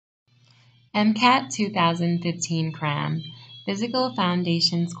MCAT 2015 Cram, Physical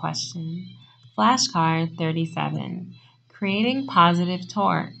Foundations question, flashcard 37, creating positive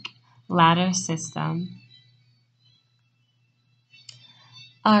torque, ladder system.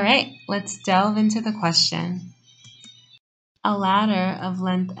 All right, let's delve into the question. A ladder of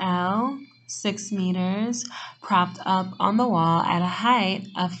length L, 6 meters, propped up on the wall at a height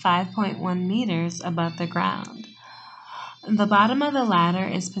of 5.1 meters above the ground. The bottom of the ladder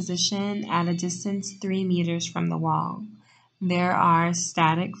is positioned at a distance 3 meters from the wall. There are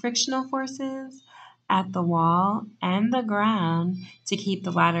static frictional forces at the wall and the ground to keep the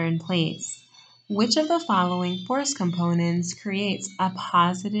ladder in place. Which of the following force components creates a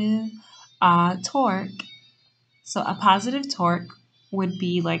positive torque? So a positive torque would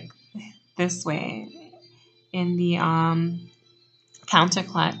be like this way in the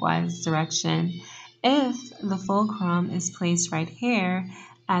counterclockwise direction if the fulcrum is placed right here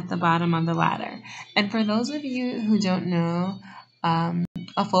at the bottom of the ladder. And for those of you who don't know,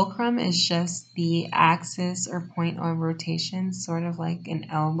 a fulcrum is just the axis or point of rotation, sort of like an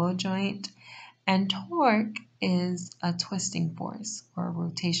elbow joint. And torque is a twisting force or a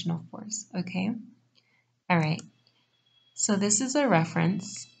rotational force, okay? All right, so this is a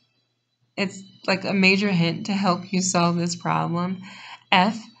reference. It's like a major hint to help you solve this problem.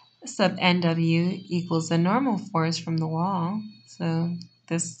 F sub NW equals the normal force from the wall, so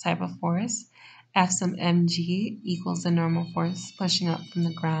this type of force. F sub mg equals the normal force pushing up from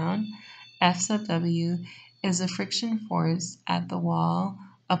the ground. F sub W is a friction force at the wall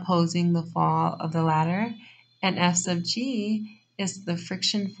opposing the fall of the ladder. And F sub G is the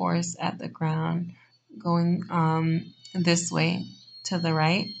friction force at the ground going this way to the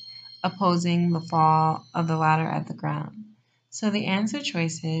right, opposing the fall of the ladder at the ground. So the answer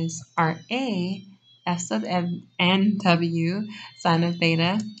choices are A, F sub NW sine of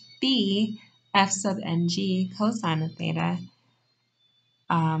theta, B, F sub NG cosine of theta,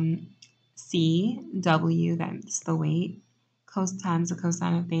 C, W, that's the weight, times the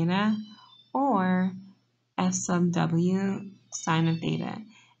cosine of theta, or F sub W sine of theta.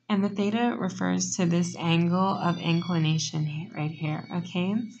 And the theta refers to this angle of inclination right here,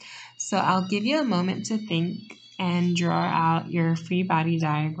 okay? So I'll give you a moment to think and draw out your free body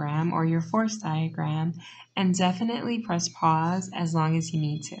diagram or your force diagram, and definitely press pause as long as you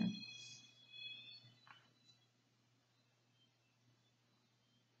need to.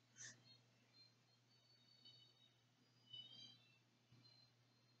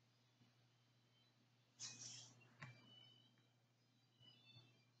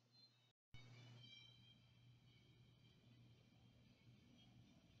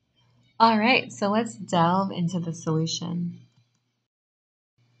 All right, so let's delve into the solution.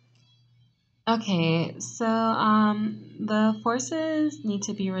 Okay, so the forces need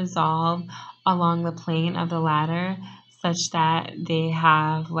to be resolved along the plane of the ladder such that they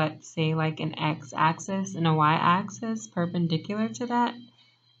have, let's say, like an x-axis and a y-axis perpendicular to that,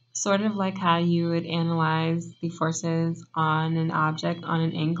 sort of like how you would analyze the forces on an object on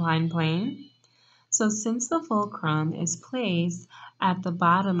an inclined plane. So since the fulcrum is placed at the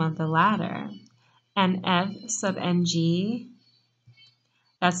bottom of the ladder and F sub NG,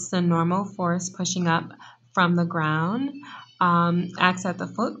 that's the normal force pushing up from the ground, acts at the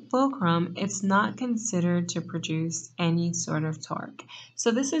fulcrum, it's not considered to produce any sort of torque.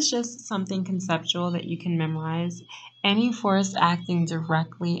 So this is just something conceptual that you can memorize. Any force acting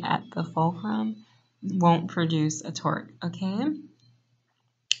directly at the fulcrum won't produce a torque, okay?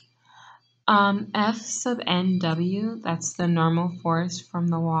 F sub NW, that's the normal force from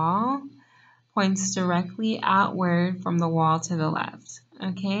the wall, points directly outward from the wall to the left,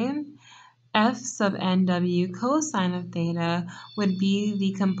 okay? F sub NW cosine of theta would be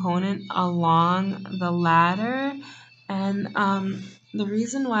the component along the ladder, and the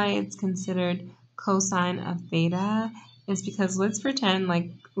reason why it's considered cosine of theta is because let's pretend like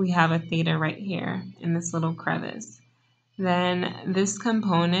we have a theta right here in this little crevice. Then this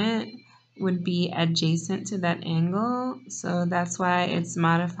component would be adjacent to that angle, so that's why it's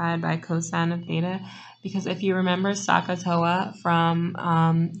modified by cosine of theta, because if you remember SOHCAHTOA from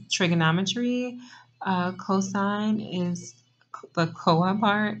trigonometry, cosine is the coa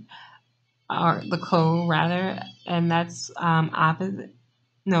part, or the co rather, and that's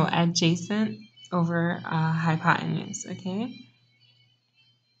adjacent over hypotenuse, okay?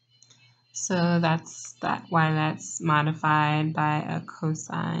 So that's why that's modified by a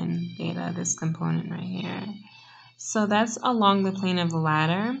cosine theta, this component right here. So that's along the plane of the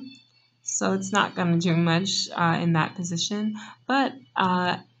ladder. So it's not going to do much in that position. But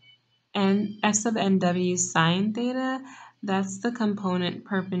and F sub NW sine theta, that's the component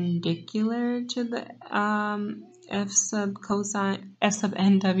perpendicular to the F sub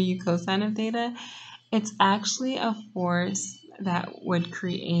NW cosine of theta. It's actually a force that would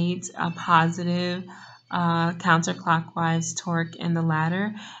create a positive counterclockwise torque in the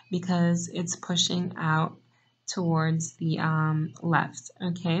ladder because it's pushing out towards the left,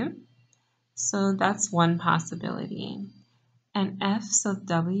 okay? So that's one possibility. And F sub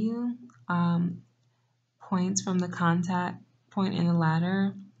W points from the contact point in the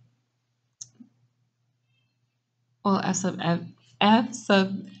ladder. Well, F sub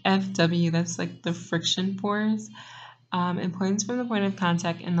FW, that's like the friction force. It points from the point of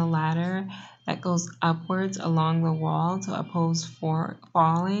contact in the ladder that goes upwards along the wall to oppose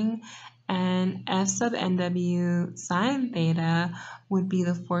falling. And F sub NW sine theta would be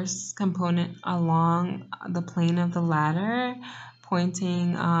the force component along the plane of the ladder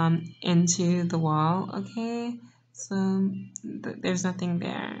pointing into the wall, okay? So there's nothing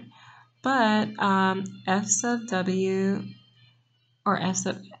there. But F sub W or F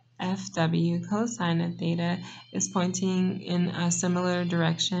sub FW cosine of theta is pointing in a similar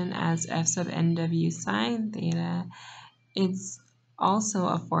direction as F sub NW sine theta. It's also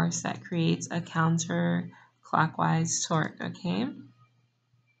a force that creates a counterclockwise torque, okay?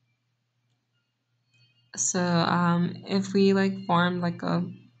 So if we like formed like a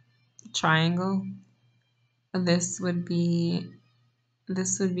triangle, this would be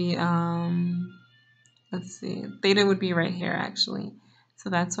let's see, theta would be right here actually. So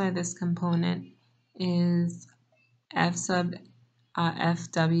that's why this component is F sub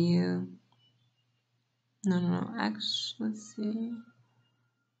FW. No, actually, let's see.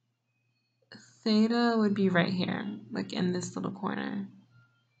 Theta would be right here, like in this little corner.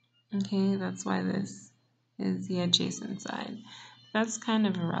 Okay, that's why this is the adjacent side. That's kind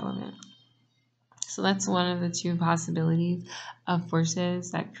of irrelevant. So that's one of the two possibilities of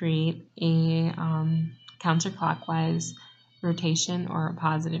forces that create a counterclockwise rotation or a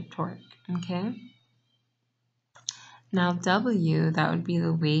positive torque, okay? Now W, that would be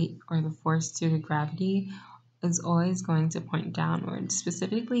the weight or the force due to gravity, is always going to point downward.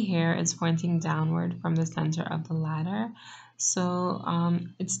 Specifically here, it's pointing downward from the center of the ladder. So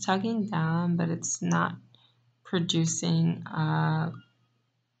it's tugging down, but it's not producing,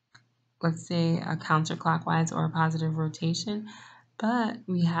 let's say, a counterclockwise or a positive rotation. But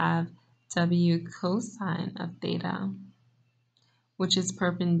we have W cosine of theta, which is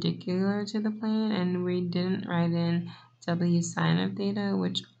perpendicular to the plane, and we didn't write in W sine of theta,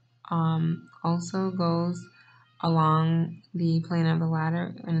 which also goes along the plane of the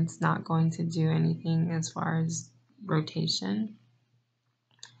ladder, and it's not going to do anything as far as rotation.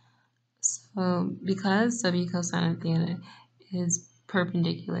 So because W cosine of theta is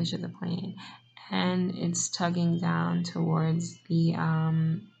perpendicular to the plane and it's tugging down towards the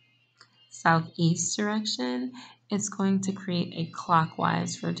southeast direction, it's going to create a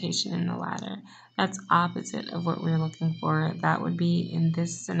clockwise rotation in the ladder. That's opposite of what we're looking for. That would be, in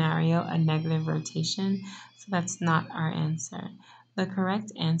this scenario, a negative rotation. So that's not our answer. The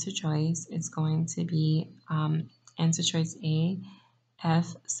correct answer choice is going to be answer choice A,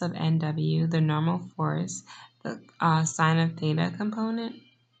 F sub NW, the normal force, the sine of theta component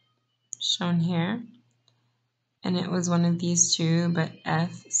shown here. And it was one of these two, but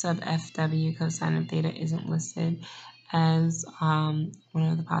F sub FW cosine of theta isn't listed as one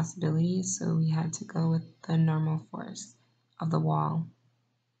of the possibilities, so we had to go with the normal force of the wall.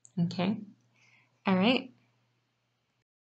 Okay? All right,